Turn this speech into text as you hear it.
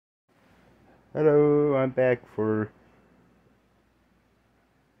Hello, I'm back for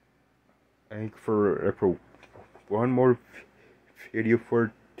one more video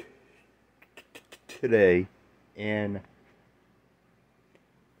for today, and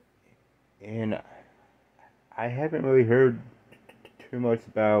and I haven't really heard too much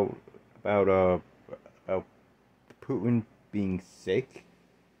about about Putin being sick,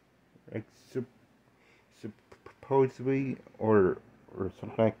 like supposedly or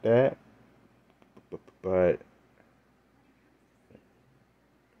something like that. But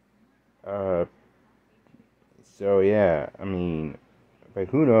uh, so yeah, I mean, but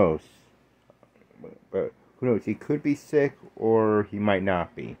who knows? But who knows? He could be sick, or he might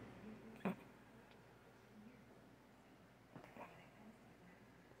not be.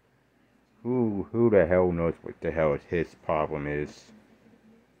 Who the hell knows what the hell his problem is?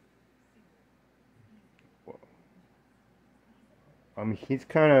 I mean, he's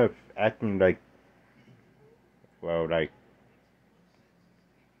kind of acting like, well, like,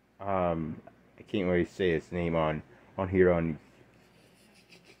 I can't really say his name on here on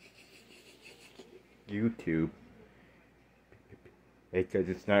YouTube because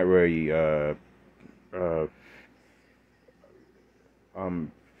it's not really uh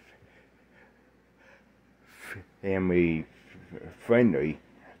um family friendly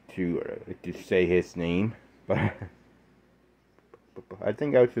to say his name, but, but I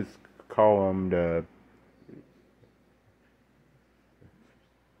think I would just call him the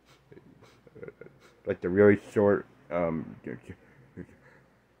like the really short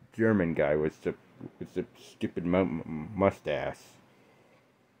German guy with the stupid mustache.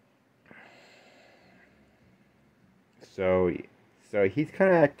 So so he's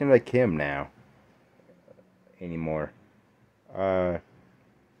kind of acting like him now anymore. Uh,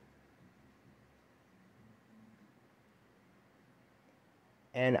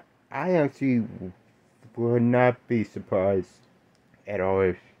 and I actually would not be surprised at all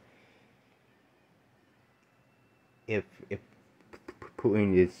if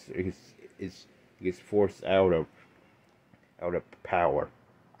Putin is forced out of power.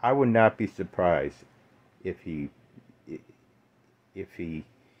 I would not be surprised if if he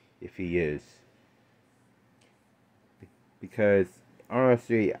if he is, because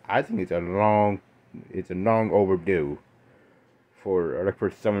honestly I think it's a long overdue for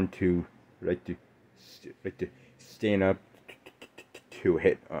someone to like to like to stand up to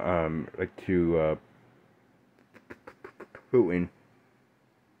hit like to Putin,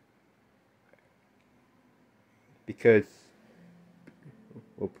 because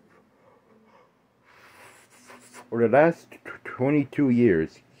well, for the last 22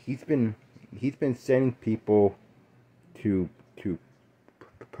 years he's been sending people to to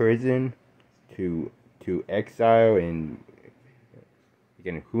prison, to exile, and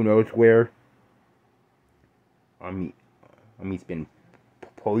again who knows where. I mean, he's been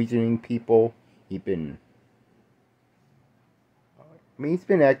poisoning people. He's been he's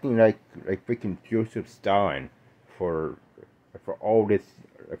been acting like freaking Joseph Stalin for for all this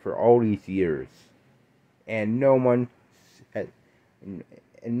for all these years, and no one has, and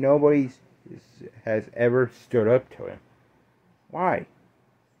nobody has ever stood up to him. Why?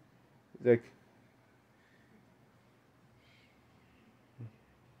 Like,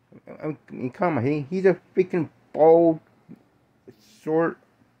 I mean, come on, he's a freaking bald, short,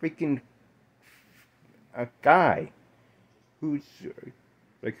 freaking guy who's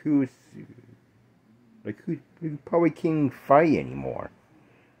like who probably can't fight anymore.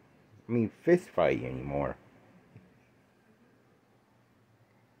 I mean, fist fight anymore.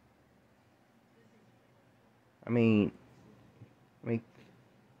 I mean, I mean,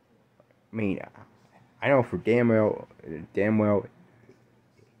 I mean, I know for damn well,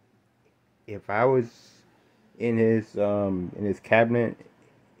 if I was in his cabinet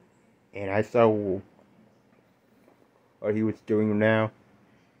and I saw what he was doing now,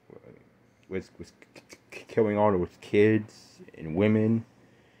 was killing all those kids and women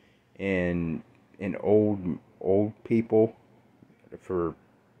and old people for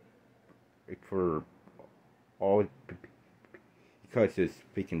all because his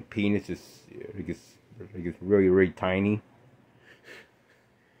freaking penis is really tiny.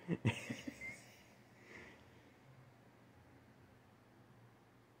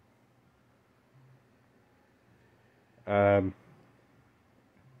 um,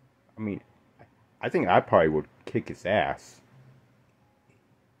 I mean, I think I probably would kick his ass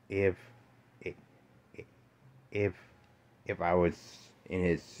if if if I was in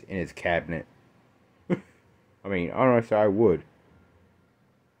his cabinet. I mean, honestly, I would.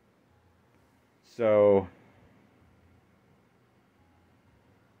 So,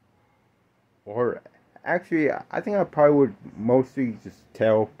 Or actually, I think I probably would mostly just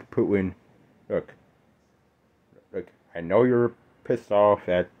tell Putin, look, look, I know you're pissed off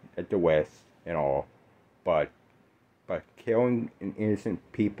at the West and all, but killing innocent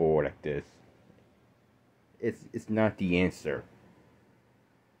people like this, it's not the answer.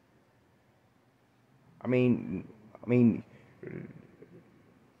 I mean, I mean,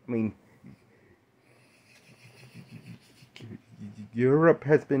 I mean, Europe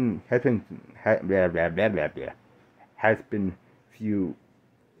blah, blah, blah, blah, blah, has been few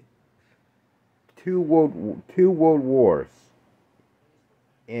two world wars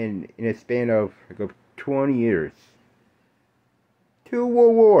in a span of like 20 years. Two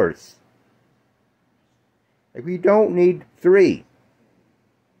world wars. Like we don't need three.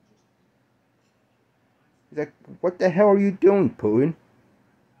 It's like, what the hell are you doing, Putin?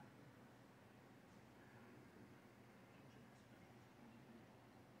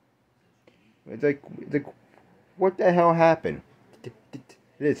 It's like, what the hell happened? Did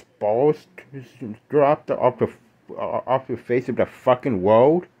his balls dropped off the face of the fucking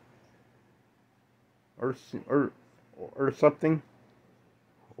world, or or or something,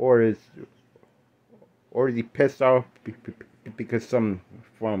 or is he pissed off because from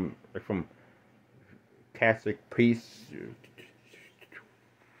Catholic priests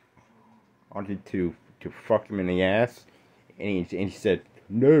wanted to fuck him in the ass, and he said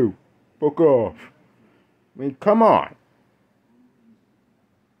no, fuck off. I mean, come on.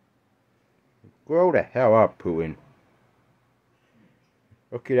 Grow the hell up, Putin.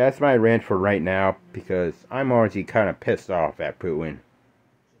 Okay, that's my rant for right now, because I'm already kind of pissed off at Putin.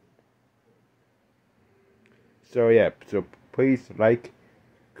 So yeah, so please like,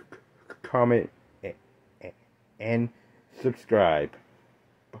 comment, and subscribe.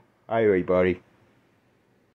 Bye, everybody.